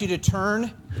You to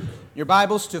turn your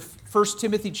Bibles to 1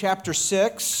 Timothy chapter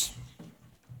 6.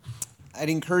 I'd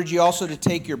encourage you also to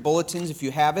take your bulletins if you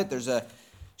have it. There's a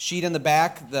sheet on the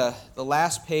back. The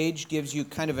last page gives you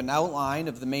kind of an outline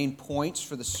of the main points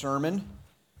for the sermon.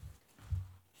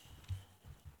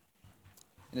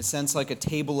 In a sense, like a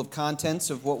table of contents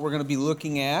of what we're going to be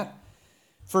looking at.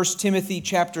 1 Timothy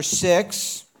chapter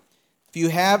 6.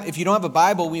 If you don't have a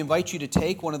Bible, we invite you to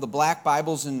take one of the black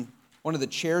Bibles in one of the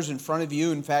chairs in front of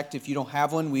you. In fact, if you don't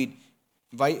have one, we'd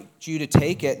invite you to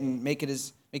take it and make it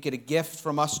a gift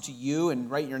from us to you and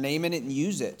write your name in it and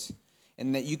use it.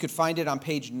 And that you could find it on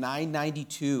page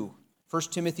 992, 1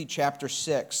 Timothy chapter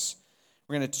 6.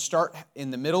 We're going to start in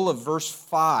the middle of verse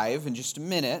 5 in just a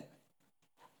minute.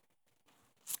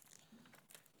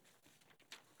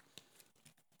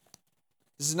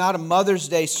 This is not a Mother's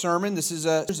Day sermon. This is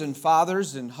and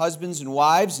fathers and husbands and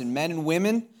wives and men and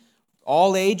women,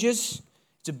 all ages.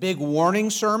 It's a big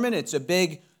warning sermon.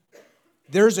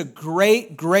 There's a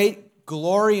great, great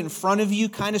glory in front of you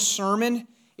kind of sermon.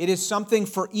 It is something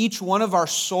for each one of our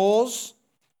souls.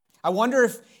 I wonder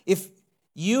if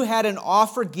you had an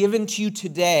offer given to you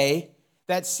today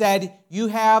that said you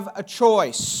have a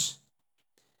choice.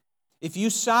 If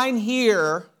you sign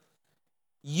here,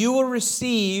 you will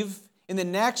receive in the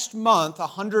next month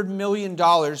 $100 million.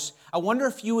 I wonder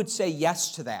if you would say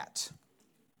yes to that.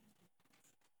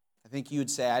 I think you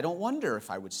would say, I don't wonder if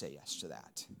I would say yes to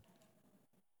that.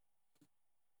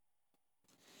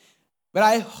 But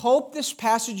I hope this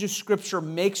passage of Scripture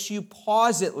makes you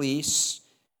pause at least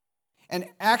and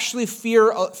actually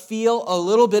feel a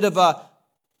little bit of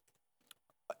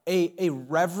a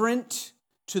reverent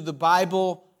to the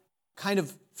Bible kind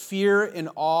of fear and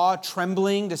awe,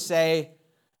 trembling to say,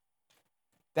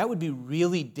 that would be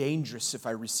really dangerous if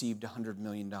I received $100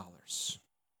 million.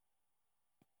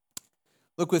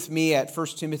 Look with me at 1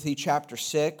 Timothy chapter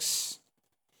 6,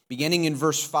 beginning in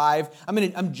verse 5.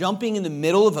 I'm jumping in the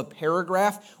middle of a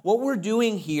paragraph. What we're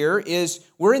doing here is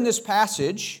we're in this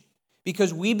passage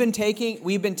because we've been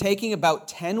taking about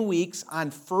 10 weeks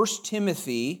on 1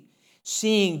 Timothy,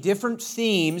 seeing different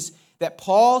themes that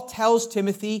Paul tells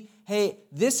Timothy, hey,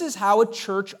 this is how a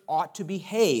church ought to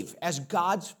behave as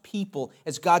God's people,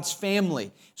 as God's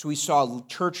family. So we saw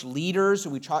church leaders,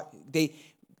 and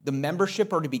the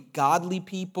membership are to be godly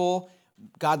people,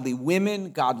 godly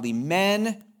women, godly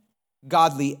men,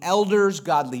 godly elders,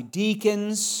 godly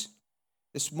deacons.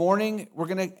 This morning, we're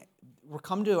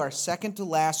come to our second to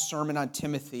last sermon on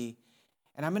Timothy,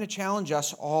 and I'm going to challenge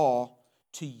us all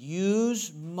to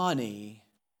use money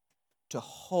to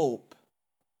hope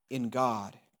in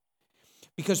God.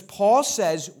 Because Paul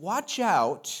says, watch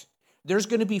out, there's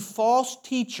going to be false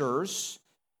teachers.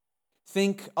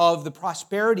 Think of the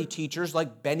prosperity teachers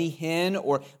like Benny Hinn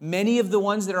or many of the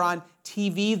ones that are on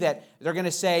TV that they're going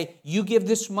to say, you give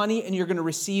this money and you're going to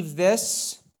receive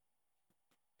this.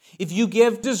 If you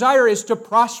give, desire is to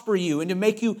prosper you and to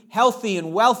make you healthy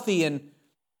and wealthy and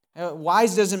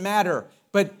wise doesn't matter.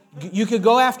 But you could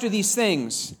go after these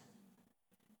things.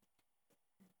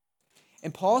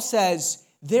 And Paul says,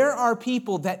 there are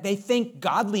people that they think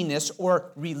godliness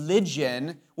or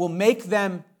religion will make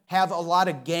them have a lot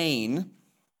of gain.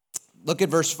 Look at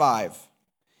verse 5.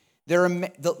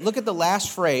 Look at the last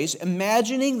phrase,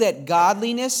 imagining that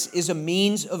godliness is a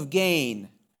means of gain.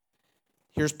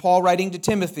 Here's Paul writing to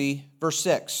Timothy, verse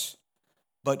 6.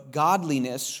 But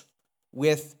godliness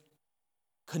with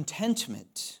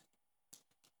contentment,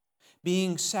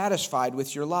 being satisfied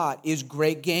with your lot, is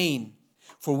great gain.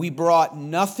 For we brought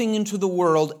nothing into the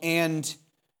world, and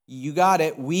you got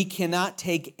it, we cannot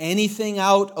take anything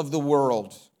out of the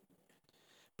world.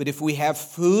 But if we have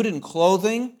food and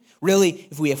clothing, really,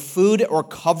 if we have food or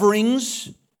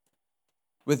coverings,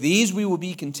 with these we will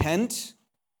be content.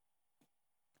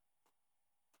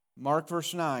 Mark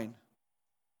verse 9.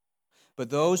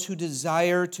 But those who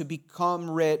desire to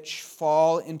become rich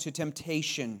fall into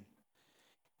temptation,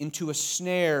 into a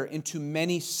snare, into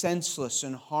many senseless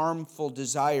and harmful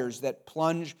desires that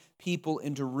plunge people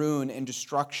into ruin and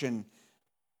destruction.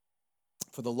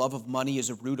 For the love of money is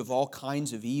a root of all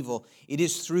kinds of evil. It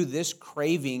is through this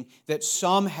craving that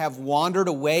some have wandered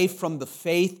away from the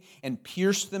faith and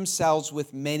pierced themselves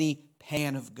with many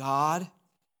pains of God.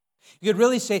 You could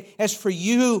really say, as for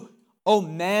you, O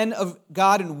men of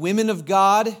God and women of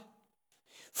God,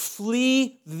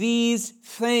 flee these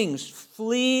things.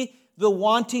 Flee the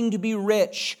wanting to be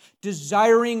rich,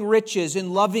 desiring riches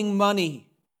and loving money,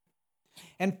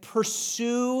 and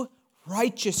pursue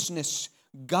righteousness,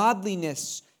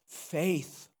 godliness,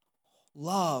 faith,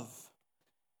 love,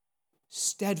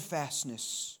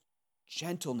 steadfastness,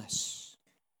 gentleness.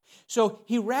 So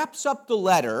he wraps up the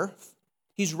letter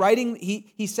He's writing,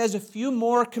 he says a few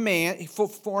more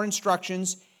four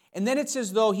instructions, and then it's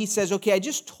as though he says, okay, I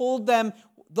just told them,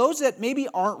 those that maybe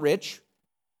aren't rich,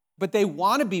 but they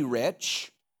want to be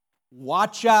rich,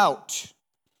 watch out.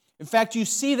 In fact, you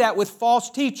see that with false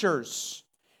teachers.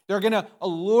 They're going to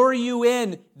allure you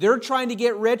in. They're trying to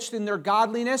get rich in their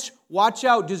godliness. Watch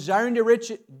out. Desiring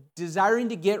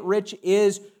to get rich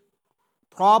is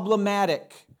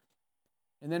problematic.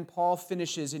 And then Paul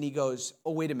finishes and he goes,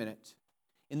 oh, wait a minute.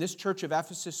 In this church of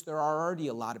Ephesus, there are already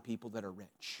a lot of people that are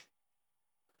rich.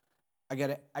 I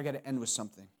got to end with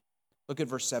something. Look at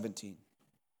verse 17.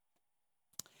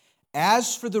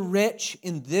 As for the rich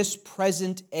in this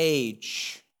present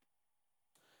age,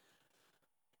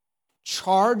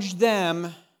 charge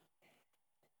them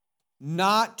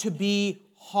not to be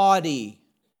haughty,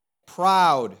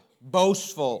 proud,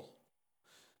 boastful,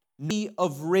 needy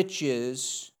of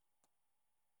riches,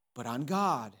 but on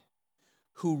God,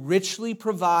 who richly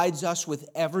provides us with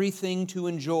everything to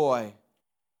enjoy.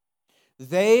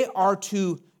 They are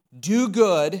to do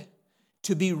good,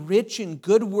 to be rich in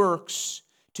good works,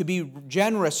 to be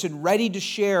generous and ready to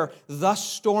share, thus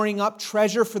storing up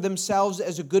treasure for themselves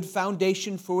as a good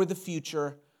foundation for the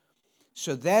future,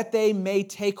 so that they may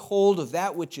take hold of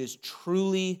that which is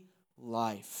truly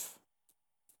life.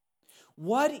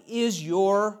 What is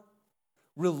your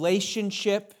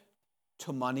relationship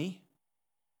to money?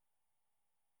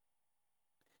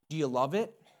 Do you love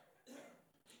it?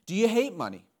 Do you hate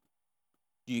money?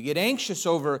 Do you get anxious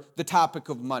over the topic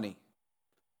of money?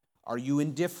 Are you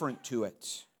indifferent to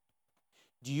it?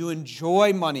 Do you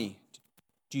enjoy money?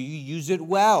 Do you use it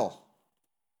well?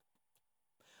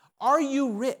 Are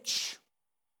you rich?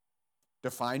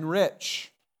 Define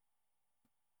rich.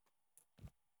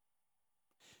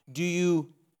 Do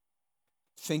you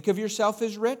think of yourself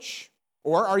as rich?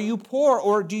 Or are you poor?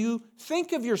 Or do you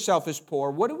think of yourself as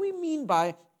poor? What do we mean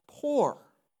by poor?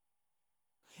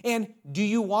 And do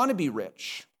you want to be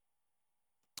rich?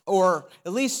 Or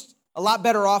at least a lot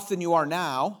better off than you are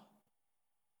now?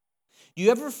 Do you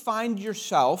ever find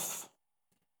yourself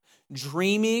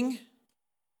dreaming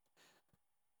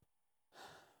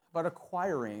about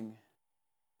acquiring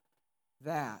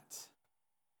that?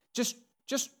 Just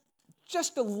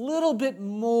a little bit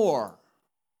more,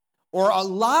 or a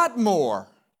lot more.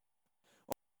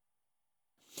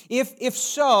 If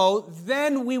so,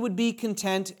 then we would be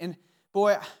content. And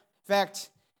boy, in fact,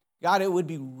 God, it would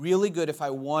be really good if I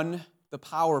won the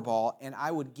Powerball and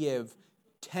I would give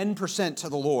 10% to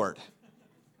the Lord.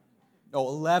 No,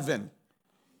 11.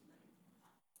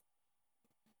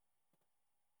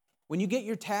 When you get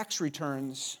your tax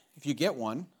returns, if you get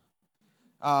one,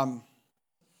 what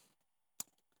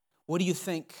do you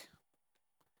think?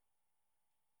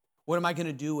 What am I going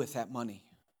to do with that money?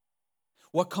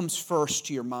 What comes first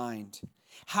to your mind?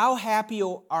 How happy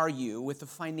are you with the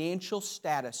financial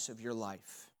status of your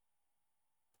life?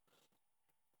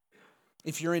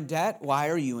 If you're in debt, why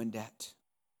are you in debt?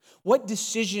 What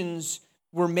decisions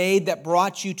were made that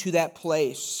brought you to that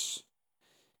place?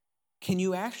 Can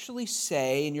you actually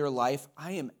say in your life,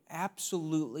 I am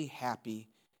absolutely happy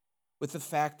with the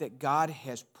fact that God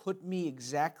has put me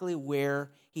exactly where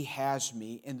He has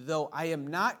me, and though I am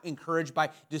not encouraged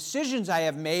by decisions I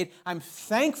have made, I'm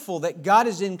thankful that God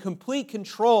is in complete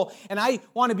control, and I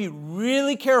want to be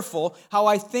really careful how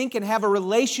I think and have a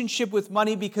relationship with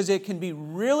money, because it can be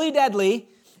really deadly,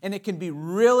 and it can be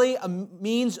really a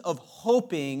means of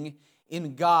hoping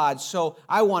in God. So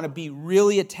I want to be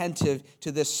really attentive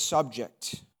to this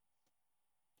subject.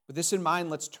 With this in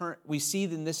mind, we see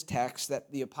in this text that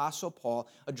the Apostle Paul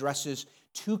addresses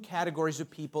two categories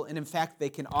of people, and in fact, they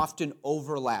can often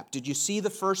overlap. Did you see the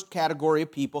first category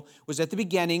of people was at the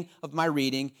beginning of my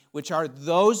reading, which are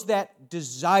those that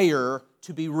desire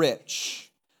to be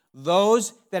rich,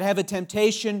 those that have a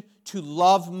temptation to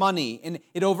love money. And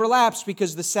it overlaps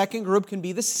because the second group can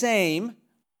be the same.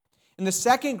 And the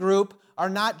second group are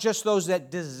not just those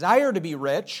that desire to be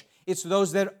rich, it's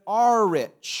those that are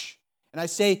rich. And I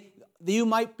say you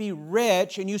might be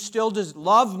rich and you still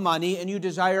love money and you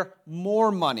desire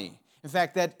more money. In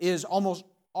fact, that is almost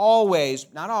always,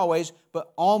 not always,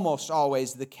 but almost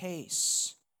always the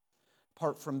case,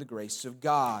 apart from the grace of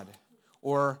God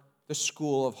or the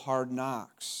school of hard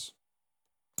knocks.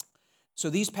 So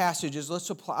these passages,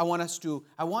 I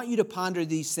want you to ponder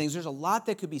these things. There's a lot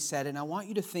that could be said, and I want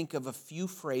you to think of a few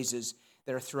phrases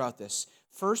that are throughout this.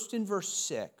 First, in verse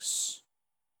 6,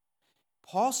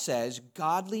 Paul says,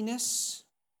 godliness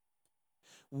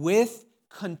with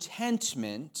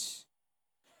contentment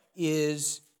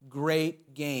is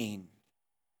great gain.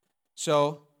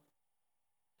 So,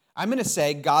 I'm going to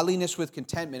say godliness with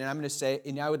contentment, and I'm going to say,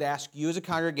 and I would ask you as a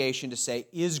congregation to say,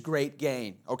 is great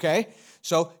gain, okay?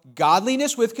 So,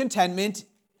 godliness with contentment.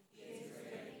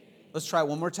 Let's try it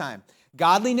one more time.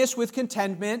 Godliness with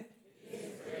contentment.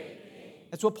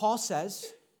 That's what Paul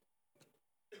says.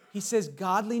 He says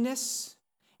godliness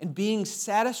and being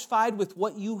satisfied with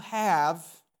what you have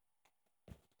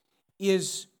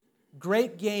is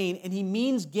great gain, and he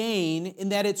means gain in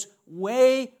that it's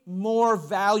way more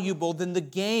valuable than the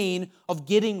gain of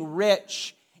getting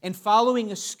rich and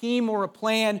following a scheme or a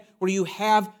plan where you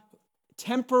have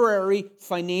temporary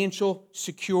financial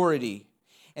security.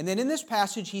 And then in this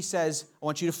passage he says, I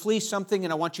want you to flee something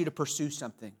and I want you to pursue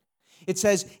something. It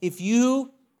says, if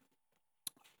you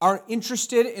are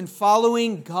interested in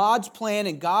following God's plan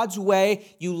and God's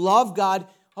way, you love God,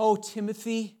 oh,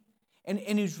 Timothy, and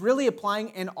he's really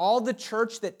applying, and all the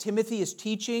church that Timothy is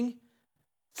teaching,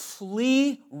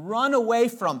 flee, run away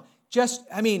from.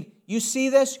 You see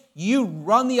this? You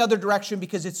run the other direction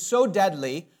because it's so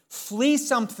deadly. Flee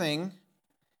something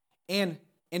and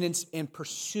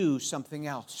pursue something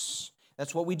else.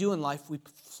 That's what we do in life. We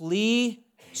flee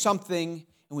something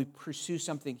and we pursue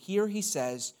something. Here he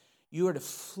says, you are to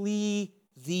flee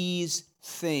these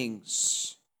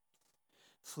things.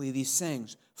 Flee these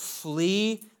things.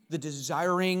 Flee the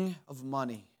desiring of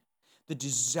money, the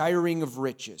desiring of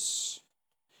riches.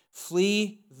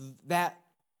 Flee that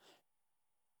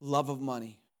love of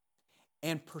money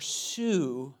and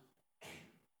pursue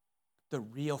the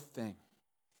real thing.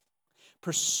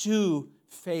 Pursue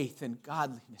faith and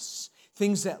godliness,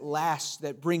 things that last,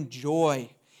 that bring joy,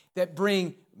 that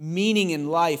bring meaning in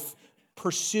life.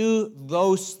 Pursue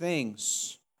those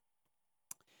things.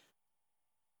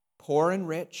 Poor and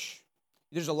rich.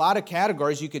 There's a lot of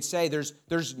categories you could say. There's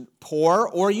poor,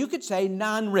 or you could say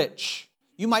non-rich.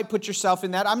 You might put yourself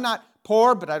in that. I'm not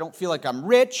poor, but I don't feel like I'm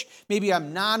rich. Maybe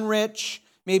I'm non-rich.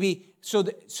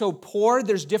 So poor,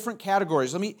 there's different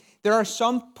categories. There are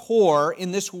some poor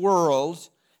in this world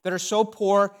that are so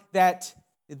poor that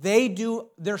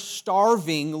they're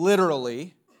starving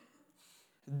literally.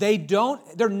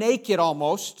 They're naked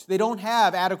almost. They don't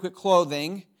have adequate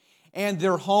clothing, and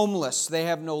they're homeless. They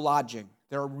have no lodging.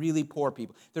 There are really poor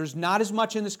people. There's not as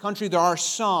much in this country. There are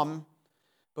some,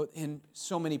 but in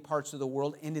so many parts of the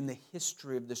world and in the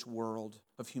history of this world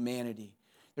of humanity,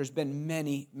 there's been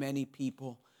many, many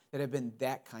people that have been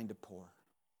that kind of poor.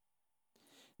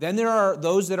 Then there are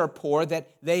those that are poor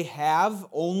that they have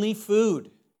only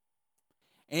food,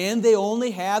 and they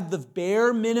only have the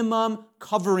bare minimum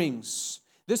coverings.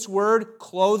 This word,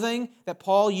 clothing, that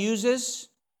Paul uses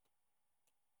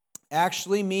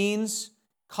actually means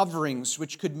coverings,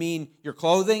 which could mean your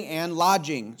clothing and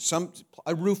lodging,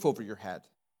 a roof over your head.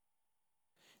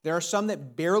 There are some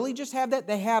that barely just have that.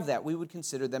 They have that. We would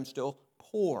consider them still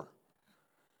poor.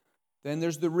 Then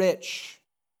there's the rich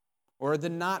or the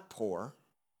not poor.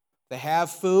 They have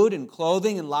food and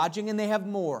clothing and lodging, and they have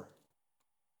more.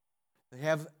 They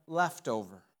have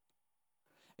leftover.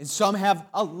 And some have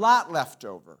a lot left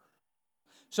over.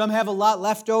 Some have a lot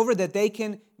left over that they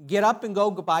can get up and go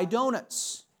buy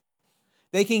donuts.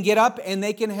 They can get up and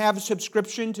they can have a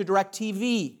subscription to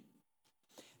DirecTV.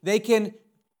 They can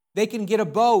get a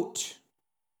boat.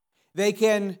 They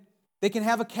can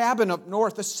have a cabin up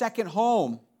north, a second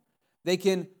home. They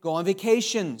can go on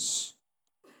vacations.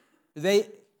 They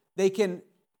can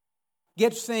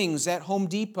get things at Home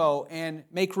Depot and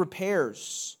make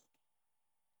repairs.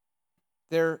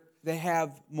 They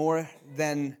have more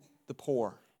than the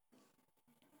poor.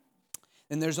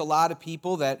 And there's a lot of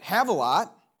people that have a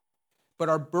lot, but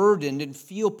are burdened and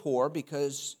feel poor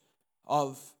because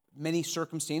of many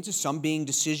circumstances, some being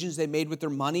decisions they made with their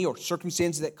money or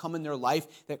circumstances that come in their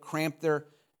life that cramp their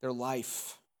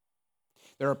life.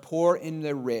 There are poor and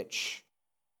they're rich.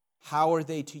 How are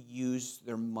they to use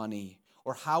their money?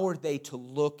 Or how are they to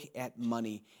look at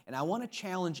money? And I want to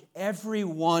challenge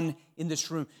everyone in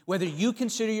this room, whether you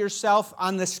consider yourself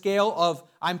on the scale of,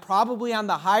 I'm probably on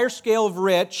the higher scale of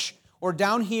rich, or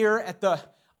down here at the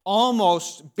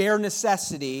almost bare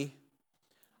necessity,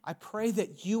 I pray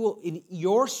that you will, in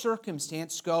your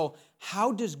circumstance, go,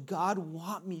 how does God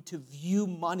want me to view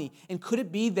money? And could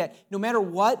it be that no matter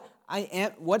what I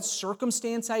am, what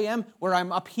circumstance I am, where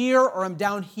I'm up here or I'm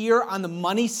down here on the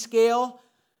money scale,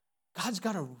 God's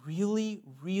got a really,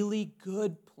 really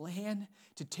good plan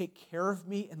to take care of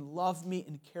me and love me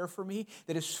and care for me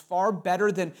that is far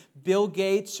better than Bill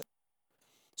Gates.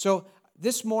 So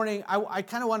this morning, I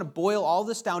kind of want to boil all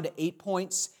this down to 8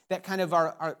 points that kind of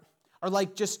are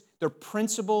like just, they're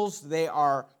principles,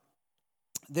 they're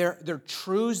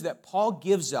truths that Paul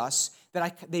gives us,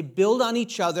 that they build on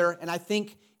each other, and I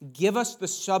think give us the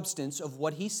substance of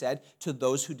what he said to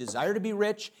those who desire to be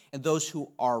rich and those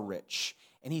who are rich.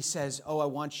 And he says, I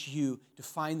want you to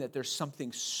find that there's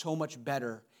something so much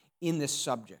better in this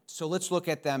subject. So let's look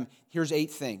at them. Here's 8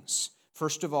 things.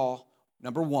 First of all,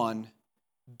 number 1,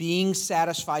 being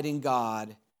satisfied in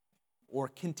God, or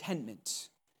contentment,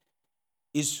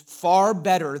 is far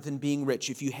better than being rich.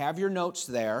 If you have your notes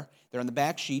there, they're on the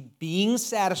back sheet. Being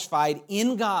satisfied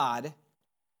in God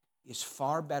is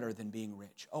far better than being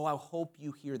rich. I hope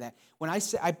you hear that. When I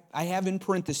say, I have in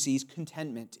parentheses,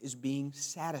 contentment is being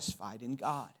satisfied in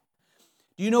God.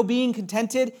 Do you know being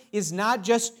contented is not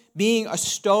just being a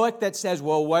stoic that says,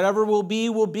 well, whatever will be,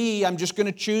 will be. I'm just going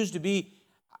to choose to be,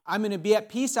 I'm going to be at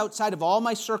peace outside of all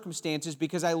my circumstances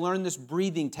because I learned this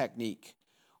breathing technique.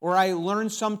 Or I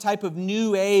learned some type of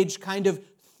new age kind of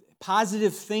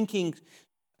positive thinking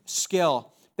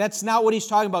skill. That's not what he's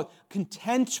talking about.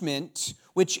 Contentment,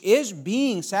 which is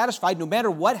being satisfied no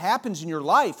matter what happens in your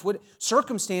life, what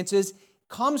circumstances,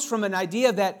 comes from an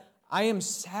idea that I am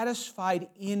satisfied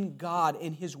in God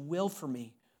and His will for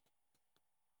me.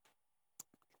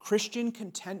 Christian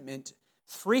contentment.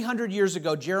 300 years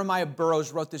ago, Jeremiah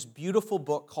Burroughs wrote this beautiful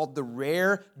book called The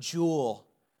Rare Jewel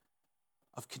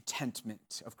of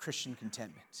Contentment, of Christian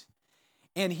contentment.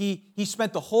 And he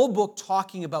spent the whole book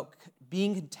talking about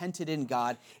being contented in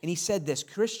God. And he said this,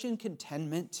 Christian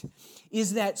contentment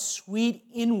is that sweet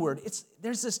inward. It's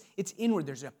inward.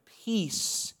 There's a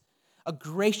peace, a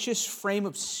gracious frame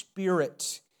of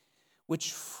spirit,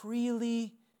 which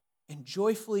freely and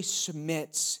joyfully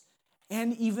submits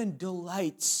and even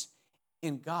delights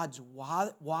in God's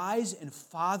wise and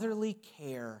fatherly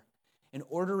care in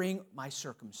ordering my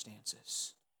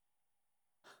circumstances.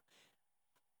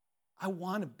 I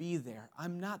want to be there.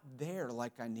 I'm not there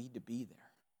like I need to be there.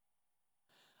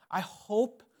 I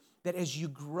hope that as you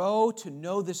grow to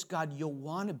know this God, you'll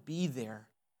want to be there,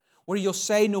 where you'll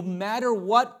say, no matter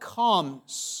what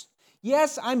comes,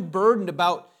 yes, I'm burdened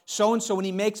about so-and-so when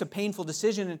he makes a painful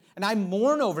decision, and I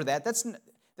mourn over that.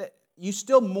 You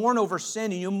still mourn over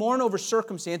sin, and you mourn over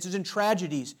circumstances and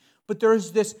tragedies, but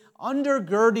there's this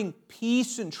undergirding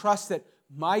peace and trust that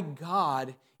my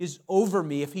God is over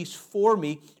me. If He's for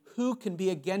me, who can be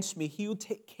against me? He will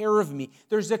take care of me.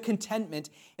 There's a contentment.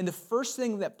 And the first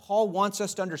thing that Paul wants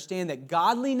us to understand, that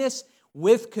godliness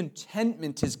with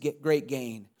contentment is great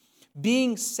gain.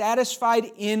 Being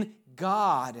satisfied in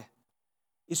God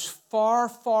is far,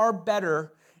 far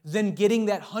better than getting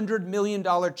that $100 million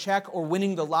check or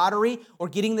winning the lottery or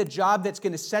getting the job that's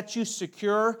going to set you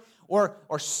secure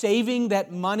or saving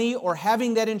that money or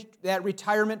having that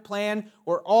retirement plan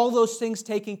or all those things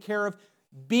taken care of.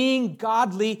 Being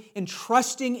godly and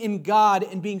trusting in God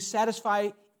and being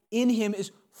satisfied in Him is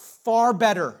far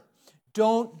better.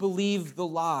 Don't believe the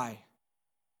lie.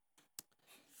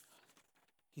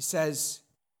 He says,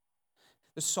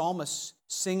 the psalmists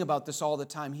sing about this all the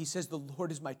time. He says, the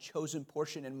Lord is my chosen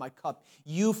portion and my cup.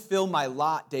 You fill my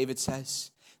lot, David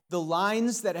says. The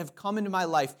lines that have come into my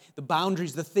life, the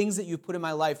boundaries, the things that you've put in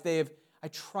my life, I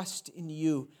trust in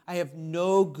you. I have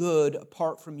no good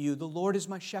apart from you. The Lord is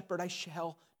my shepherd, I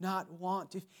shall not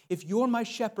want. If you're my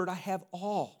shepherd, I have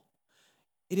all.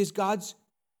 It is God's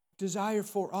desire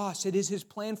for us. It is His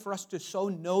plan for us to so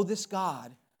know this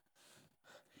God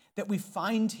that we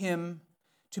find Him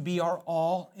to be our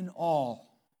all in all.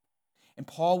 And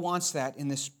Paul wants that in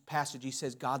this passage. He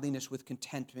says, godliness with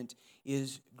contentment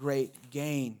is great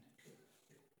gain.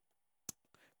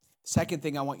 Second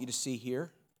thing I want you to see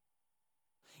here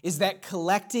is that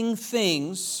collecting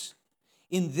things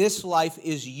in this life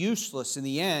is useless in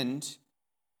the end,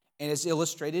 and is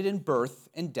illustrated in birth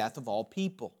and death of all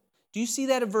people. Do you see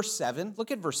that in verse 7?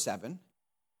 Look at verse 7.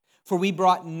 For we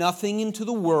brought nothing into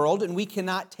the world, and we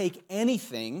cannot take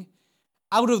anything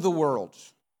out of the world.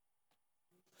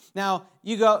 Now,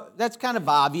 you go, that's kind of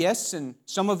obvious, and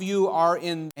some of you are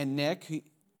and Nick,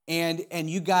 and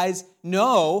you guys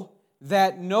know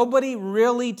that nobody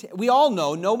really, we all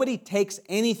know, nobody takes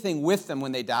anything with them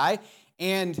when they die,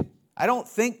 and I don't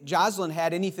think Jocelyn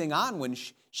had anything on when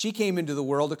she came into the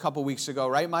world a couple weeks ago,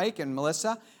 right, Mike and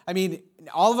Melissa? I mean,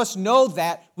 all of us know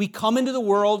that we come into the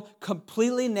world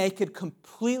completely naked,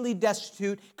 completely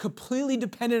destitute, completely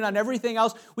dependent on everything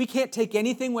else. We can't take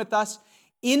anything with us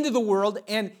into the world,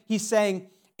 and he's saying,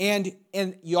 and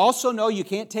you also know you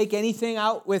can't take anything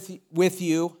out with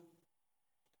you.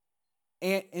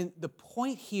 And the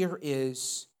point here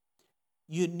is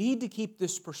you need to keep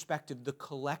this perspective. The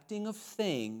collecting of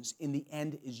things in the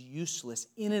end is useless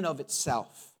in and of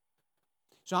itself.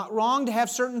 It's not wrong to have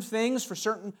certain things for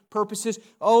certain purposes.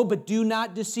 But do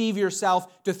not deceive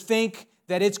yourself to think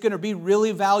that it's going to be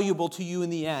really valuable to you in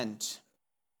the end.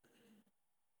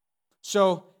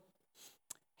 So,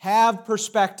 have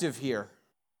perspective here,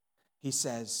 he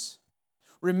says.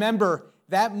 Remember,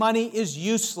 that money is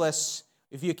useless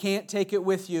if you can't take it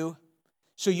with you.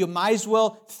 So you might as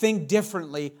well think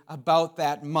differently about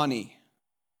that money.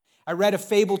 I read a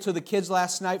fable to the kids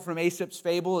last night from Aesop's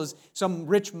Fable. Is some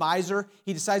rich miser.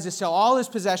 He decides to sell all his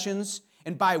possessions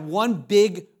and buy one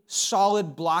big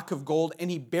solid block of gold,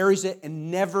 and he buries it and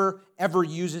never, ever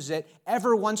uses it.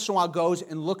 Every once in a while goes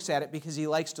and looks at it because he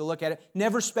likes to look at it.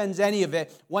 Never spends any of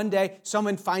it. One day,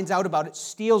 someone finds out about it,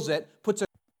 steals it, puts a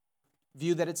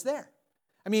view that it's there.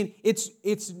 I mean, it's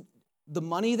the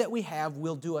money that we have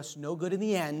will do us no good in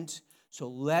the end, so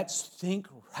let's think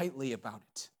rightly about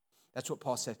it. That's what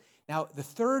Paul says. Now, the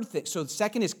third thing, so the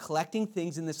second is collecting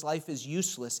things in this life is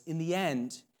useless in the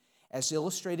end, as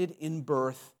illustrated in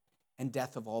birth and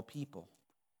death of all people.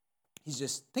 He's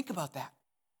just, think about that.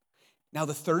 Now,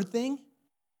 the third thing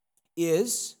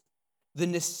is the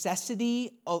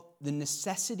necessities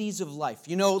of life.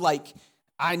 You know, like,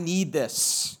 I need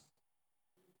this.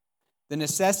 The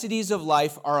necessities of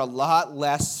life are a lot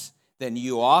less than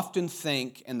you often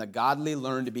think, and the godly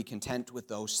learn to be content with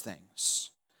those things.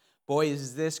 Boy,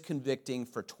 is this convicting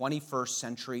for 21st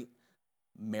century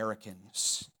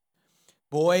Americans.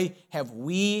 Boy, have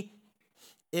we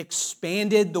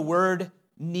expanded the word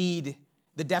need,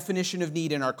 the definition of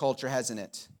need in our culture, hasn't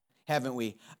it? Haven't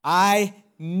we? I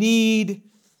need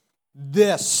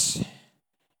this.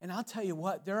 And I'll tell you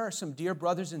what, there are some dear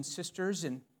brothers and sisters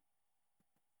in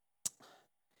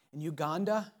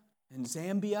Uganda and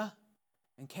Zambia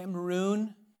and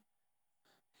Cameroon,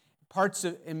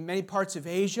 in many parts of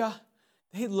Asia,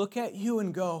 they look at you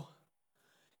and go,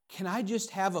 can I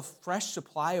just have a fresh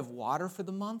supply of water for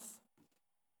the month?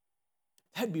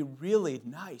 That'd be really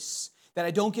nice, that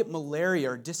I don't get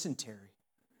malaria or dysentery.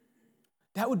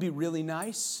 That would be really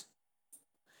nice.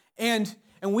 And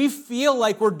we feel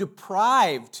like we're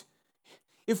deprived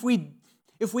if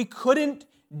we couldn't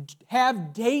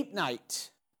have date night,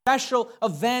 special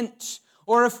event,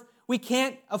 or if we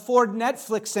can't afford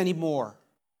Netflix anymore.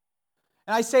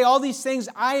 And I say all these things,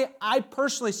 I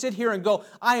personally sit here and go,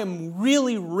 I am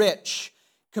really rich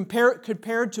compared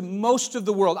to most of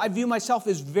the world. I view myself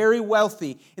as very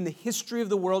wealthy in the history of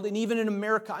the world, and even in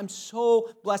America, I'm so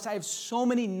blessed. I have so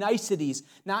many niceties,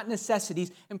 not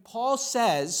necessities. And Paul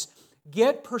says,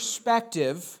 get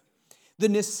perspective. The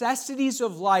necessities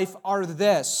of life are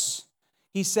this.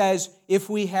 He says, if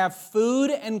we have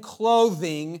food and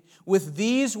clothing, with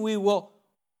these we will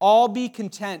all be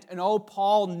content. And oh,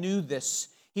 Paul knew this.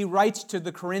 He writes to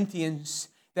the Corinthians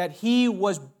that he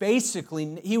was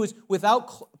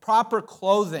without proper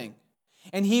clothing,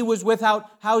 and he was without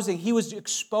housing. He was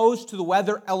exposed to the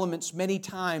weather elements many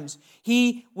times.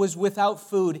 He was without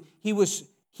food. He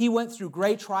went through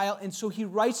great trial, and so he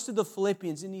writes to the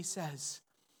Philippians, and he says,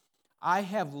 I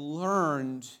have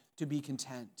learned to be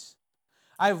content.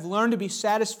 I have learned to be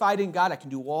satisfied in God. I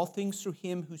can do all things through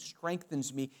Him who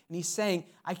strengthens me. And he's saying,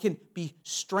 I can be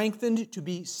strengthened to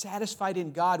be satisfied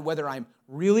in God, whether I'm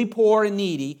really poor and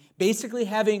needy, basically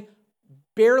having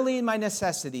barely my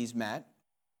necessities met,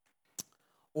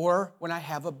 or when I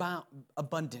have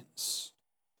abundance.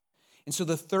 And so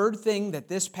the third thing that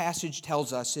this passage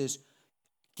tells us is,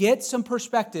 get some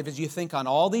perspective as you think on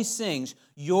all these things.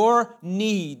 Your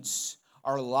needs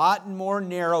are a lot more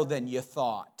narrow than you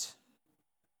thought.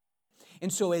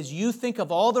 And so as you think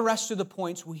of all the rest of the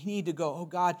points, we need to go, oh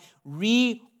God,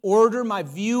 reorder my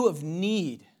view of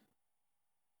need.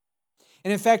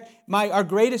 And in fact,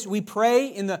 we pray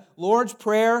in the Lord's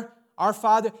Prayer, our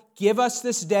Father, give us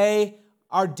this day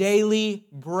our daily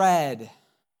bread.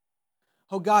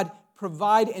 Oh God,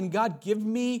 provide, and God, give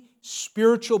me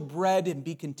spiritual bread and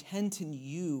be content in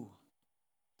you.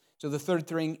 So the third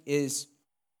thing is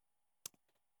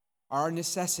our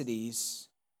necessities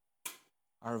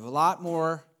are a lot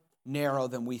more narrow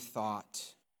than we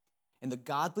thought. And the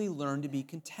godly learn to be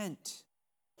content.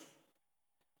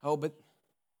 Oh, but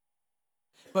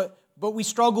we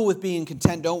struggle with being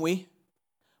content, don't we?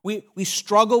 We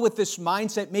struggle with this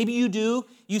mindset. Maybe you do.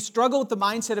 You struggle with the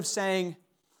mindset of saying,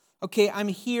 okay, I'm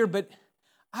here, but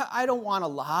I don't want a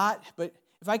lot. But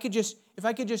if I could just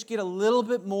get a little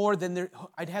bit more, then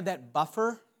I'd have that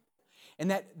buffer.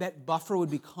 And that buffer would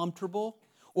be comfortable.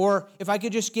 Or if I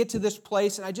could just get to this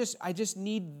place and I just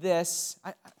need this.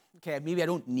 Okay, maybe I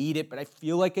don't need it, but I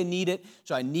feel like I need it.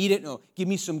 So I need it. And it'll give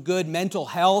me some good mental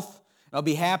health. I'll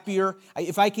be happier.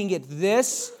 If I can get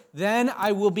this, then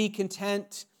I will be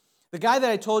content. The guy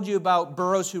that I told you about,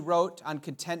 Burroughs, who wrote on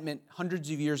contentment hundreds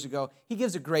of years ago, he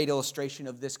gives a great illustration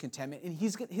of this contentment. And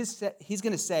he's going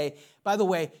to say, by the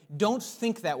way, don't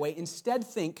think that way. Instead,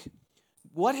 think,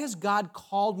 what has God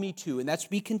called me to? And that's to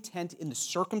be content in the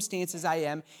circumstances I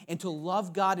am and to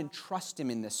love God and trust Him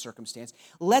in this circumstance.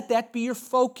 Let that be your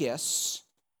focus.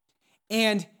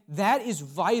 And that is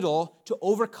vital to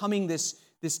overcoming this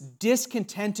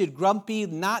discontented, grumpy,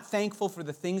 not thankful for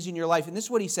the things in your life. And this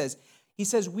is what he says. He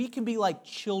says we can be like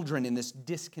children in this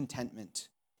discontentment.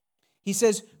 He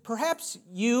says, perhaps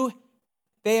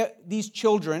these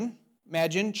children,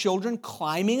 imagine children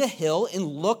climbing a hill and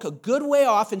look a good way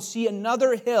off and see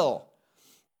another hill.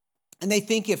 And they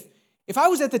think, if I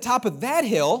was at the top of that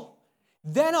hill,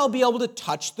 then I'll be able to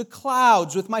touch the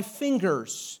clouds with my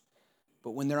fingers.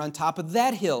 But when they're on top of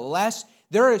that hill,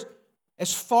 they're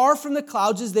as far from the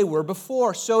clouds as they were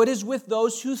before. So it is with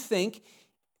those who think,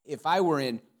 if I were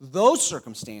in those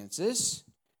circumstances,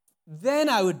 then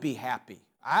I would be happy.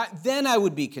 Then I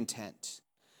would be content.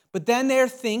 But then they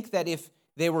think that if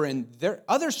they were in their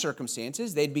other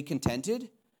circumstances, they'd be contented.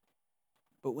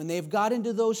 But when they've got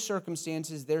into those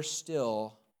circumstances, they're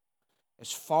still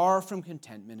as far from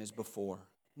contentment as before.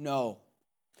 No,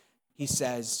 he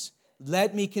says,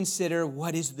 let me consider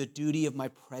what is the duty of my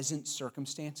present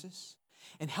circumstances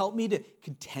and help me to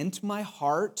content my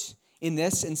heart in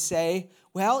this and say,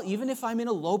 well, even if I'm in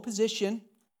a low position,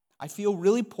 I feel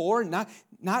really poor, not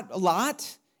a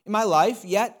lot in my life,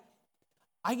 yet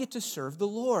I get to serve the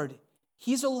Lord.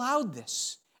 He's allowed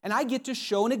this. And I get to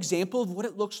show an example of what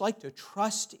it looks like to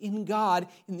trust in God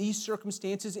in these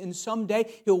circumstances. And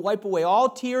someday He'll wipe away all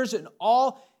tears and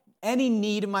any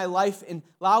need in my life and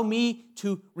allow me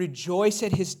to rejoice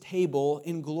at His table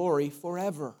in glory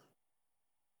forever.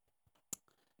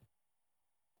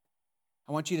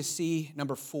 I want you to see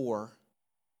number 4.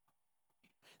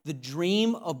 The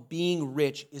dream of being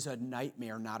rich is a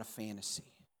nightmare, not a fantasy.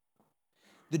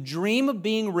 The dream of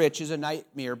being rich is a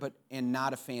nightmare, and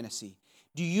not a fantasy.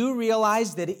 Do you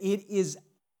realize that it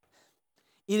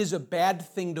is a bad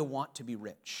thing to want to be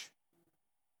rich?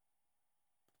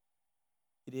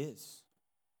 It is.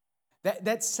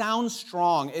 That sounds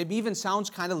strong. It even sounds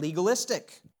kind of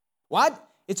legalistic. What?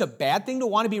 It's a bad thing to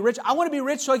want to be rich? I want to be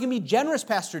rich so I can be generous,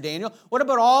 Pastor Daniel. What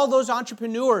about all those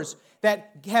entrepreneurs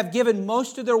that have given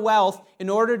most of their wealth in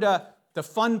order to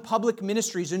fund public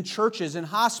ministries and churches and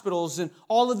hospitals and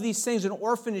all of these things and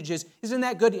orphanages? Isn't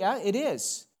that good? Yeah, it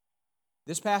is.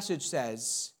 This passage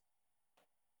says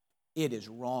it is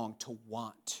wrong to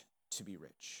want to be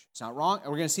rich. It's not wrong.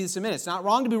 We're going to see this in a minute. It's not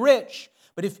wrong to be rich.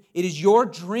 But if it is your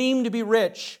dream to be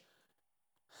rich,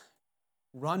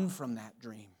 run from that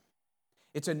dream.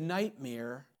 It's a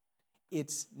nightmare.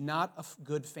 It's not a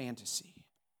good fantasy.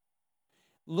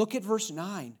 Look at verse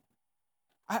 9.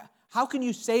 How can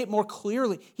you say it more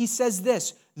clearly? He says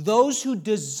this, those who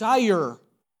desire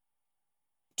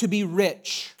to be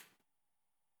rich.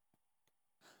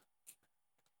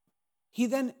 He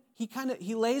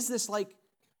lays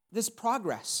this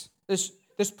progress,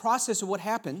 this process of what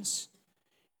happens.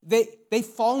 They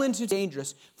fall into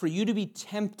dangerous for you to be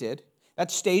tempted.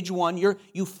 That's stage 1.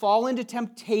 You fall into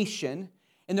temptation,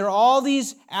 and there are all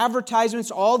these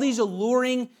advertisements, all these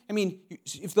alluring. I mean,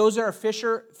 if those are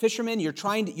fishermen, you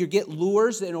get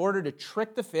lures in order to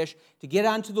trick the fish to get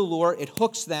onto the lure. It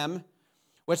hooks them.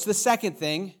 What's the second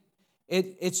thing?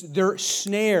 They're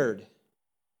snared.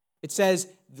 It says,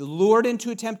 lured into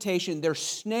a temptation, they're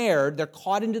snared, they're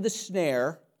caught into the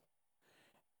snare.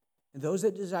 And those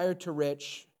that desire to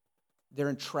rich, they're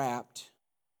entrapped.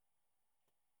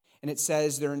 And it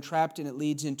says they're entrapped and it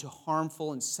leads into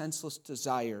harmful and senseless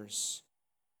desires.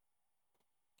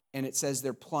 And it says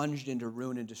they're plunged into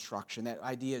ruin and destruction. That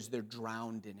idea is they're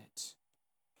drowned in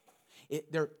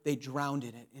it. They drowned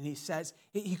in it. And he says,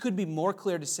 he could be more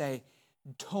clear to say,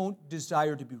 don't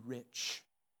desire to be rich.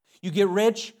 You get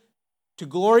rich, to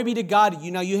glory be to God.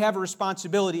 You have a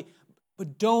responsibility,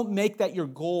 but don't make that your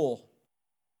goal.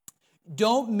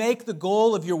 Don't make the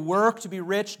goal of your work to be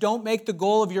rich. Don't make the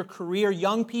goal of your career.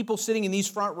 Young people sitting in these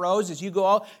front rows as you go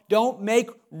out, don't make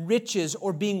riches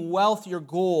or being wealth your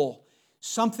goal.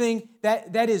 Something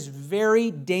that is very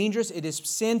dangerous. It is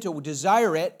sin to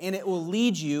desire it, and it will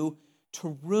lead you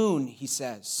to ruin, he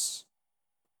says.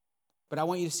 But I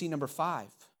want you to see number 5.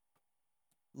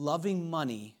 Loving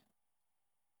money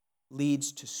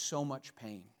leads to so much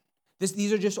pain.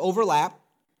 These are just overlap.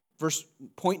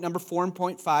 Point number 4 and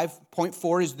point 5. Point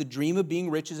 4 is the dream of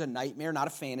being rich is a nightmare, not a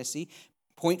fantasy.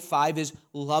 Point 5 is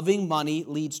loving money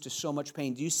leads to so much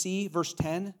pain. Do you see verse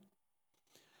 10?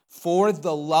 For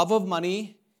the love of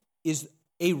money is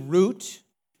a root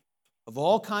of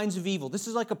all kinds of evil. This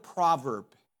is like a proverb.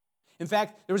 In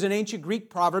fact, there was an ancient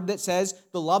Greek proverb that says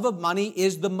the love of money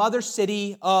is the mother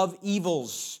city of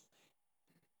evils.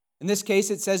 In this case,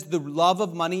 it says the love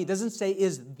of money. It doesn't say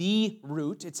is the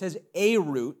root. It says a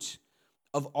root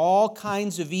of all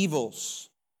kinds of evils.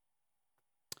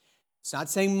 It's not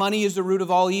saying money is the root of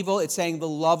all evil. It's saying the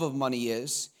love of money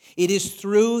is. It is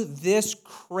through this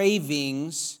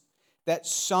cravings that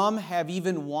some have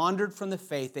even wandered from the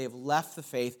faith. They have left the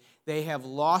faith. They have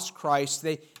lost Christ.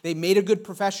 They made a good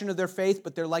profession of their faith,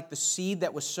 but they're like the seed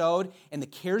that was sowed, and the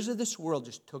cares of this world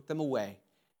just took them away,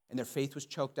 and their faith was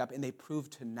choked up, and they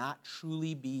proved to not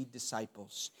truly be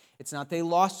disciples. It's not they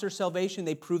lost their salvation.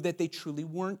 They proved that they truly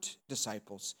weren't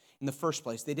disciples in the first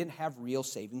place. They didn't have real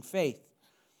saving faith.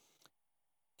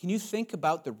 Can you think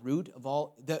about the root of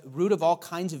all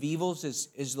kinds of evils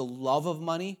is the love of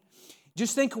money?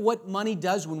 Just think of what money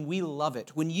does when we love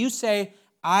it. When you say,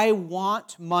 I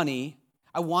want money,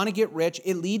 I want to get rich,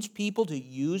 it leads people to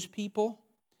use people.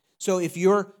 So if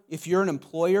you're an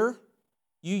employer,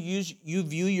 you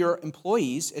view your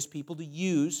employees as people to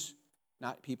use,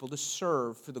 not people to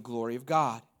serve for the glory of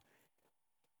God.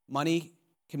 Money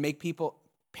can make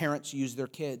parents use their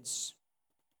kids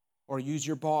or use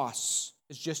your boss.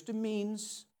 It's just a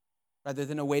means rather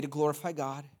than a way to glorify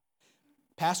God.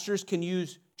 Pastors can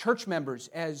use church members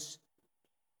as,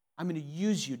 I'm going to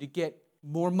use you to get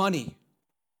more money.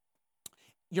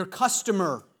 Your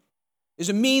customer is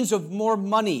a means of more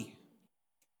money.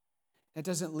 That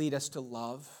doesn't lead us to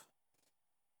love.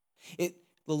 The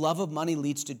love of money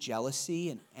leads to jealousy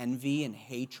and envy and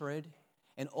hatred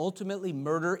and ultimately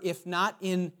murder, if not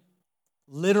in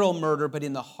literal murder, but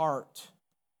in the heart.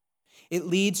 It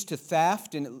leads to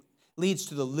theft, and it leads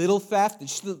to the little theft,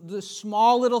 the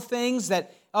small little things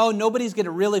that, nobody's going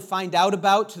to really find out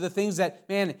about, to the things that,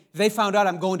 man, if they found out,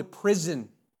 I'm going to prison.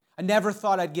 I never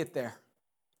thought I'd get there.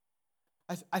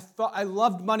 I thought I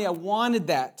loved money. I wanted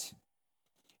that.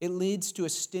 It leads to a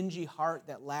stingy heart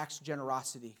that lacks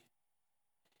generosity.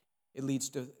 It leads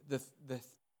to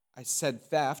I said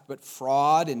theft, but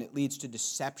fraud, and it leads to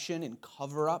deception and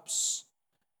cover-ups.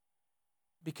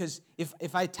 Because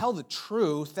if I tell the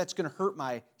truth, that's going to hurt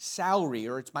my salary,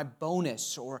 or it's my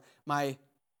bonus, or my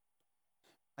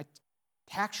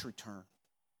tax return.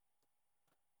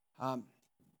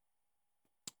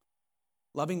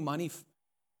 Loving money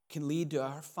can lead to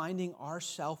our finding our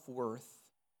self-worth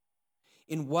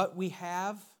in what we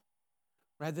have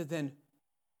rather than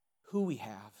who we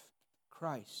have,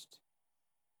 Christ.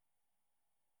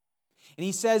 And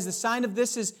he says the sign of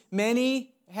this is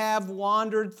many have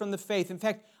wandered from the faith. In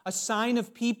fact, a sign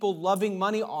of people loving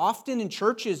money often in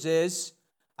churches is,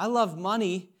 I love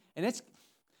money, and it's,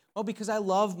 because I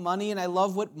love money and I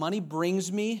love what money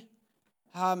brings me,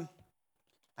 I'm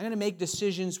going to make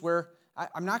decisions where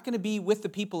I'm not going to be with the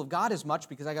people of God as much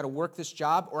because I got to work this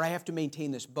job, or I have to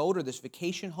maintain this boat or this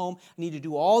vacation home. I need to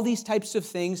do all these types of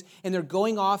things, and they're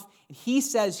going off. And he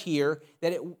says here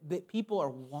that people are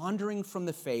wandering from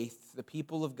the faith, the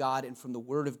people of God, and from the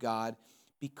Word of God,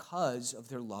 because of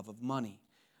their love of money.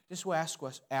 Just will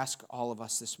ask all of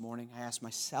us this morning. I ask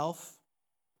myself,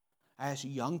 I ask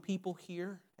young people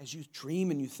here, as you dream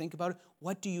and you think about it,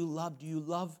 what do you love? Do you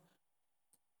love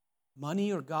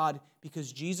money or God?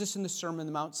 Because Jesus in the Sermon on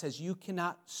the Mount says you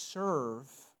cannot serve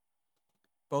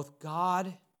both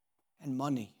God and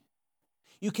money.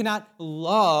 You cannot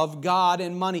love God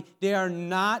and money. They are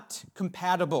not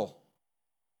compatible.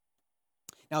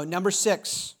 Now, number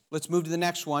 6. Let's move to the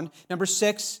next one. Number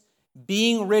 6,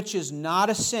 being rich is not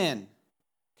a sin.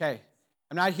 Okay,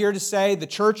 I'm not here to say the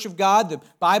church of God, the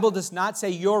Bible does not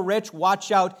say you're rich,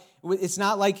 watch out. It's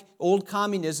not like old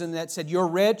communism that said you're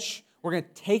rich, we're going to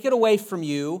take it away from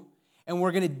you, and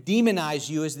we're going to demonize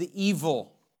you as the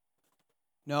evil.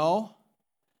 No,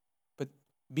 but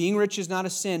being rich is not a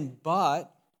sin, but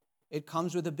it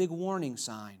comes with a big warning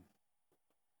sign.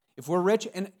 If we're rich,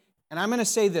 and I'm going to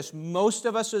say this, most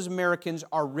of us as Americans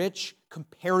are rich,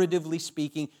 comparatively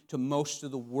speaking, to most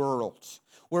of the world.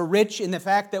 We're rich in the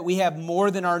fact that we have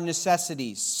more than our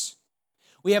necessities.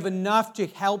 We have enough to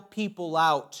help people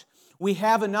out. We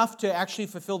have enough to actually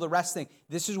fulfill the rest thing.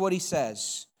 This is what he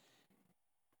says.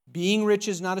 Being rich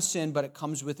is not a sin, but it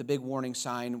comes with a big warning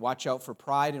sign. Watch out for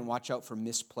pride and watch out for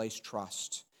misplaced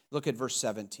trust. Look at verse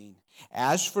 17.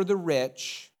 As for the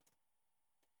rich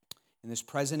in this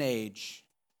present age,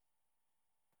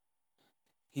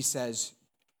 he says,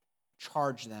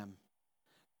 charge them,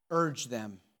 urge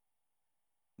them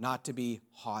not to be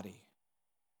haughty.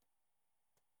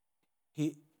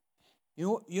 You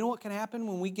know what can happen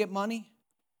when we get money?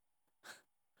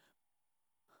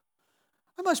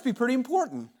 I must be pretty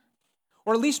important,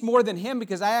 or at least more than him,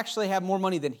 because I actually have more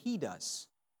money than he does.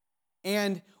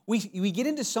 And we get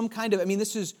into some kind of,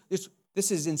 this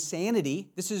is insanity.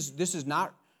 This is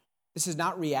not This is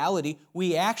not reality.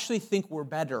 We actually think we're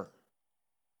better.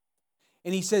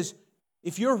 And he says,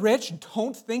 if you're rich,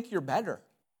 don't think you're better.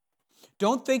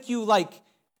 Don't think you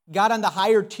got on the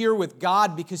higher tier with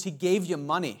God because he gave you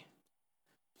money.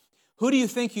 Who do you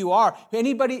think you are?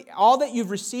 All that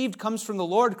you've received comes from the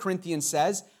Lord, Corinthians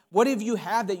says. What have you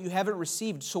had that you haven't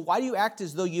received? So why do you act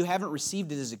as though you haven't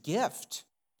received it as a gift?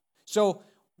 So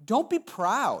don't be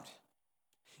proud.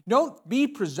 Don't be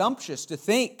presumptuous to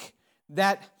think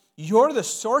that you're the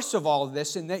source of all of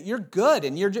this and that you're good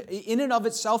and you're in and of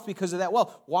itself because of that.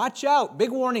 Well, watch out.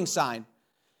 Big warning sign.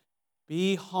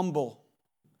 Be humble.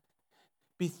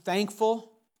 Be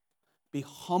thankful. Be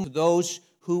humble to those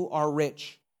who are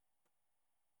rich.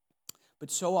 But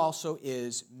so also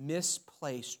is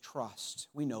misplaced trust.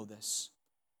 We know this.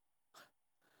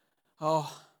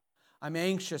 Oh, I'm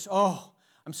anxious. Oh,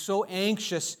 I'm so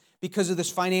anxious because of this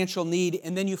financial need.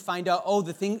 And then you find out,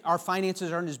 our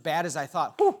finances aren't as bad as I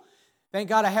thought. Whew, thank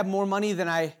God I have more money than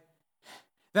I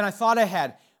thought I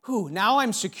had. Now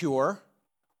I'm secure.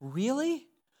 Really?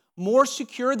 More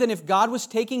secure than if God was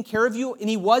taking care of you and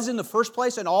he was in the first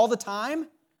place and all the time?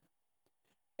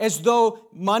 As though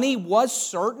money was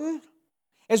certain?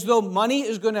 As though money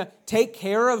is going to take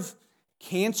care of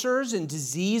cancers and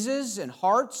diseases and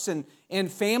hearts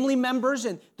and family members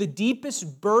and the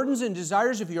deepest burdens and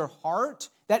desires of your heart,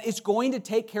 that it's going to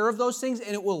take care of those things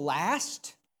and it will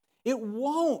last? It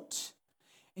won't.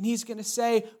 And he's going to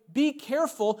say, be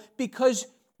careful, because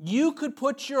you could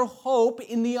put your hope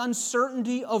in the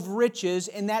uncertainty of riches,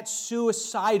 and that's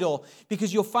suicidal,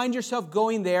 because you'll find yourself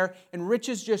going there and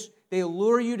riches they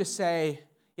allure you to say,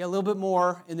 yeah, a little bit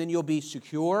more, and then you'll be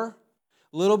secure.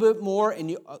 A little bit more,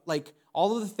 and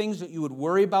all of the things that you would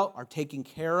worry about are taken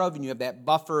care of, and you have that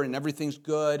buffer, and everything's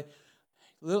good.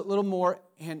 A little more,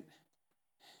 and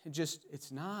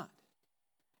it's not.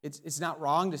 It's not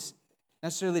wrong to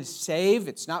necessarily to save.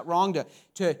 It's not wrong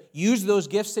to use those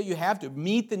gifts that you have to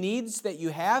meet the needs that you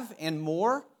have and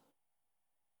more.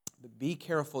 But be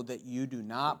careful that you do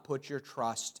not put your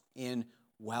trust in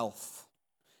wealth.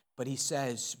 But he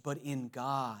says, but in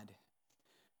God,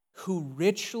 who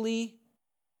richly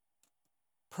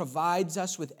provides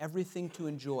us with everything to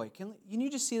enjoy. Can you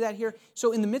just see that here?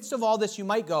 So in the midst of all this, you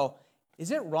might go,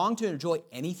 is it wrong to enjoy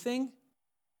anything?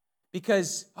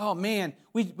 Because, oh man,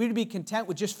 we'd be content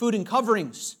with just food and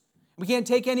coverings. We can't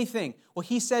take anything. Well,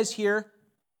 he says here,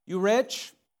 you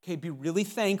rich, okay, be really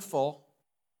thankful.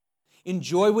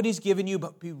 Enjoy what he's given you,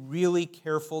 but be really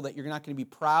careful that you're not going to be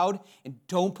proud, and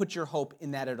don't put your hope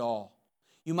in that at all.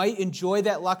 You might enjoy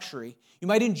that luxury. You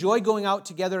might enjoy going out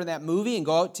together in that movie and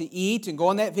go out to eat and go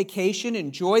on that vacation.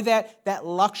 Enjoy that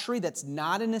luxury that's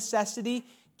not a necessity.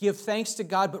 Give thanks to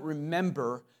God, but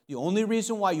remember, the only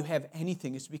reason why you have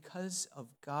anything is because of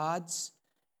God's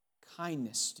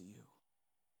kindness to you.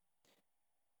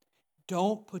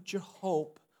 Don't put your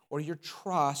hope or your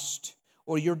trust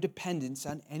or your dependence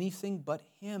on anything but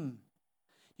Him.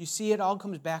 You see, it all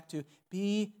comes back to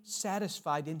be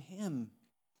satisfied in Him.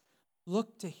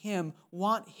 Look to Him.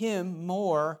 Want Him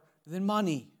more than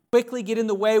money. Quickly get in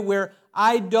the way where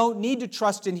I don't need to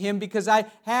trust in Him because I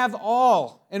have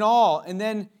all. And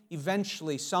then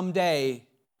eventually, someday,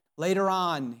 later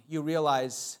on, you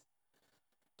realize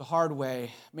the hard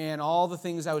way, man, all the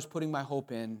things I was putting my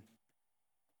hope in,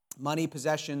 money,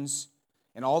 possessions,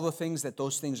 and all the things that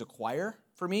those things acquire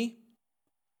for me,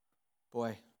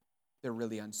 boy, they're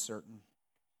really uncertain.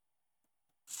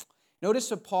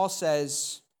 Notice what Paul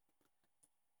says,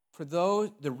 for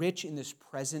those, the rich in this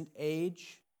present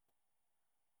age,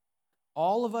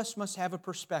 all of us must have a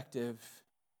perspective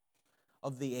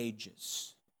of the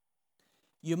ages.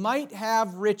 You might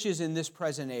have riches in this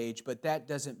present age, but that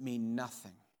doesn't mean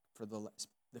nothing for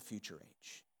the future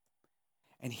age.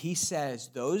 And he says,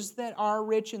 those that are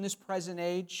rich in this present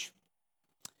age,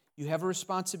 you have a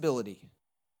responsibility.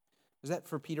 Was that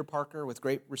for Peter Parker? With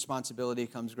great responsibility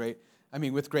comes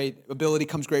with great ability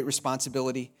comes great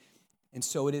responsibility. And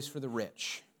so it is for the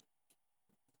rich.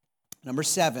 Number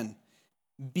 7,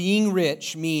 being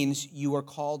rich means you are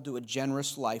called to a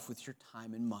generous life with your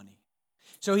time and money.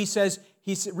 So he says,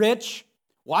 he's rich,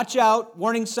 watch out,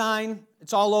 warning sign,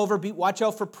 it's all over. Watch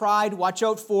out for pride, watch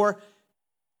out for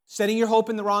setting your hope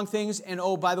in the wrong things, and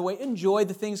oh, by the way, enjoy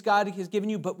the things God has given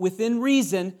you, but within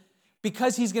reason,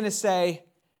 because he's going to say,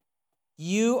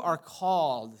 you are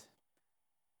called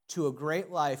to a great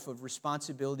life of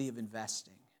responsibility of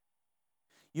investing.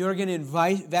 You're going to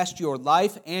invest your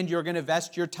life, and you're going to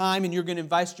invest your time, and you're going to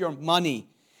invest your money.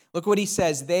 Look what he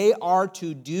says, they are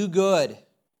to do good.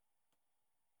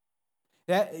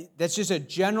 That's just a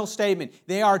general statement.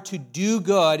 They are to do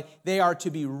good. They are to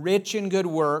be rich in good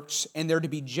works, and they're to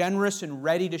be generous and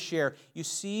ready to share. You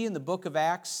see in the book of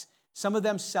Acts, some of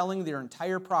them selling their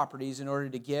entire properties in order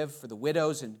to give for the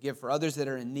widows and give for others that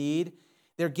are in need.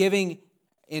 They're giving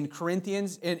in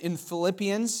Corinthians, in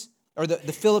Philippians, or the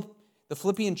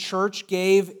Philippian church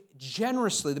gave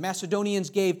generously. The Macedonians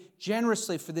gave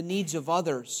generously for the needs of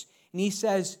others. And he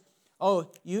says,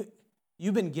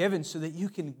 you've been given so that you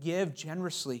can give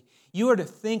generously. You are to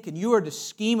think and you are to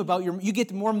scheme about you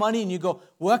get more money and you go,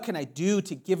 what can I do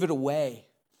to give it away?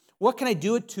 What can I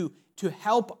do to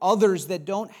help others that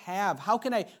don't have? How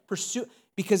can I pursue?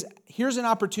 Because here's an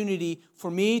opportunity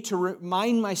for me to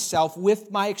remind myself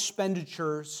with my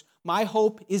expenditures, my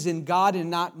hope is in God and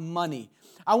not money.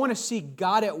 I want to see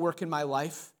God at work in my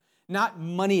life, not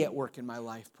money at work in my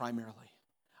life primarily.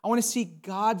 I want to see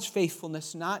God's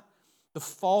faithfulness, not the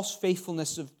false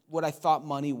faithfulness of what I thought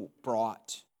money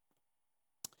brought.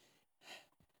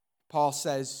 Paul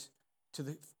says to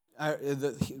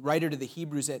the writer to the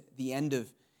Hebrews at the end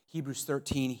of Hebrews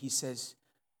 13, he says,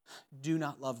 do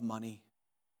not love money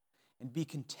and be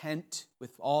content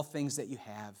with all things that you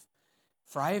have.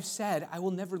 For I have said, I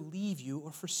will never leave you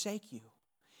or forsake you.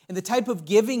 And the type of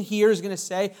giving here is going to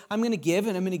say, I'm going to give,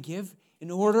 and I'm going to give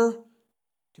in order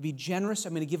to be generous.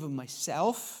 I'm going to give of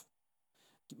myself,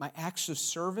 my acts of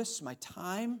service, my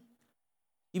time,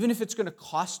 even if it's going to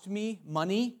cost me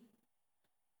money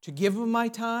to give of my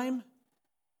time,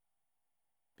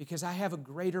 because I have a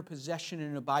greater possession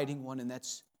and an abiding one, and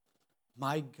that's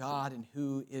my God, and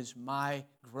who is my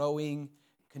growing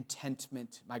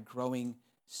contentment, my growing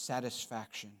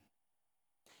satisfaction.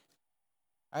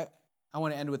 I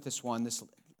want to end with this one, this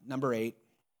number 8.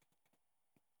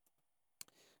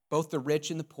 Both the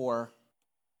rich and the poor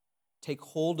take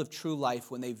hold of true life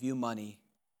when they view money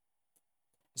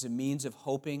as a means of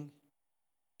hoping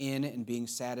in and being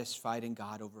satisfied in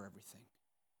God over everything.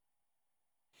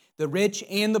 The rich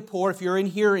and the poor, if you're in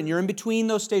here and you're in between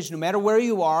those stages, no matter where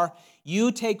you are,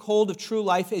 you take hold of true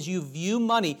life as you view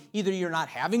money. Either you're not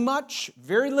having much,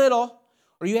 very little,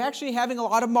 or you're actually having a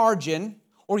lot of margin,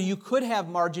 or you could have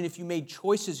margin if you made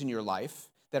choices in your life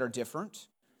that are different.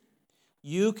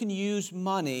 You can use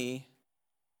money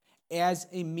as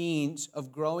a means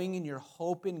of growing in your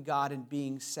hope in God and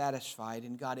being satisfied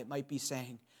in God. It might be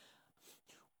saying,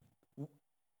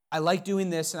 I like doing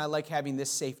this and I like having this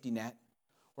safety net,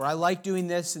 or I like doing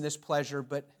this and this pleasure,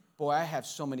 but boy, I have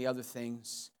so many other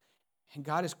things. And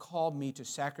God has called me to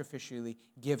sacrificially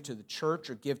give to the church,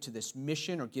 or give to this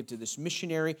mission, or give to this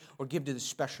missionary, or give to this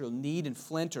special need in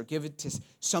Flint, or give it to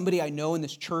somebody I know in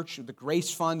this church, or the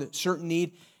Grace Fund, a certain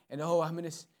need. And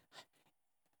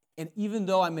and even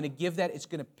though I'm going to give that, it's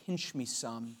going to pinch me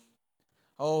some.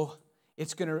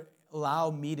 It's going to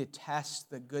allow me to test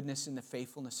the goodness and the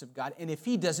faithfulness of God. And if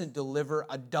He doesn't deliver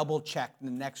a double check in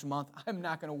the next month, I'm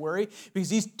not going to worry, because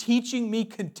He's teaching me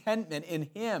contentment in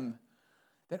Him.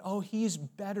 That, He's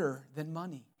better than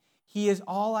money. He is,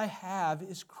 all I have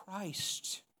is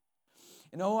Christ.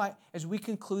 And as we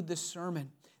conclude this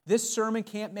sermon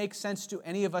can't make sense to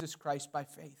any of us as Christ by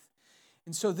faith.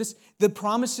 And so the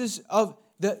promises of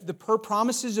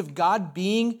promises of God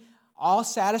being all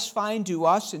satisfying to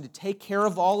us and to take care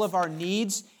of all of our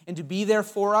needs and to be there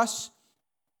for us,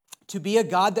 to be a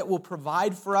God that will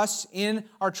provide for us in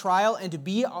our trial, and to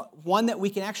be one that we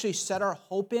can actually set our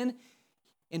hope in,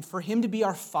 and for Him to be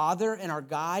our Father and our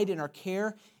guide and our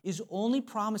care, is only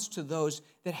promised to those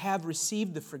that have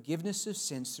received the forgiveness of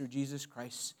sins through Jesus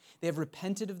Christ. They have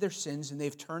repented of their sins and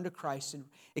they've turned to Christ and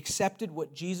accepted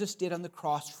what Jesus did on the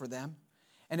cross for them,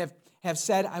 and have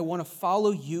said, I want to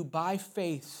follow you by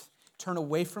faith, turn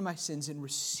away from my sins and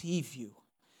receive you.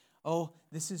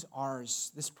 This is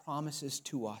ours. This promise is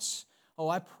to us.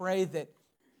 I pray that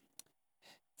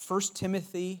 1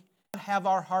 Timothy have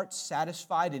our hearts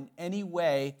satisfied in any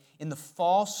way in the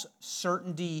false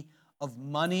certainty of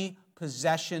money,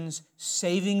 possessions,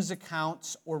 savings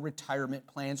accounts, or retirement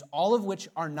plans, all of which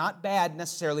are not bad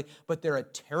necessarily, but they're a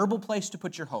terrible place to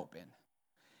put your hope in.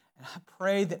 And I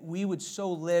pray that we would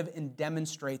so live and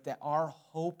demonstrate that our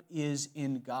hope is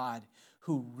in God,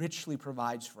 who richly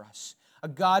provides for us. A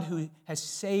God who has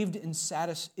saved and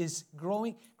is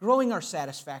growing our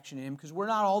satisfaction in Him, because we're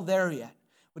not all there yet,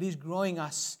 but He's growing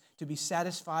us to be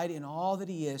satisfied in all that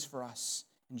He is for us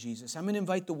in Jesus. I'm going to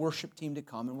invite the worship team to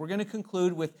come, and we're going to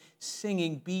conclude with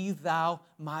singing, Be Thou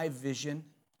My Vision,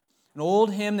 an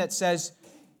old hymn that says,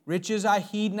 Riches I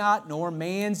heed not, nor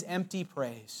man's empty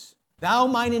praise. Thou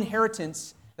mine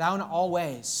inheritance, Thou in all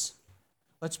ways.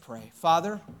 Let's pray.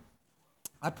 Father,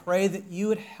 I pray that You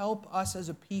would help us as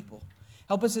a people,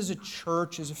 help us as a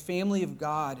church, as a family of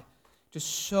God, to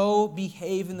so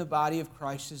behave in the body of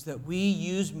Christ is that we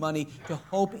use money to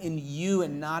hope in you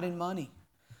and not in money.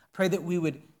 Pray that we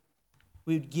would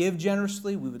give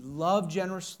generously, we would love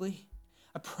generously.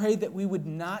 I pray that we would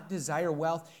not desire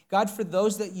wealth. God, for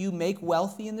those that you make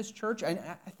wealthy in this church,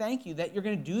 I thank you that you're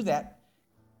going to do that,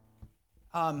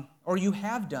 or you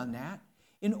have done that,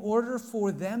 in order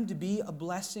for them to be a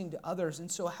blessing to others. And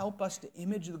so help us to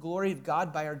image the glory of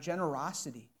God by our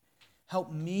generosity.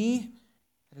 Help me,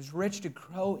 that is rich, to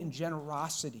grow in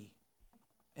generosity.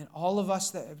 And all of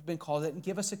us that have been called it, and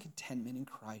give us a contentment in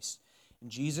Christ. In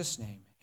Jesus' name.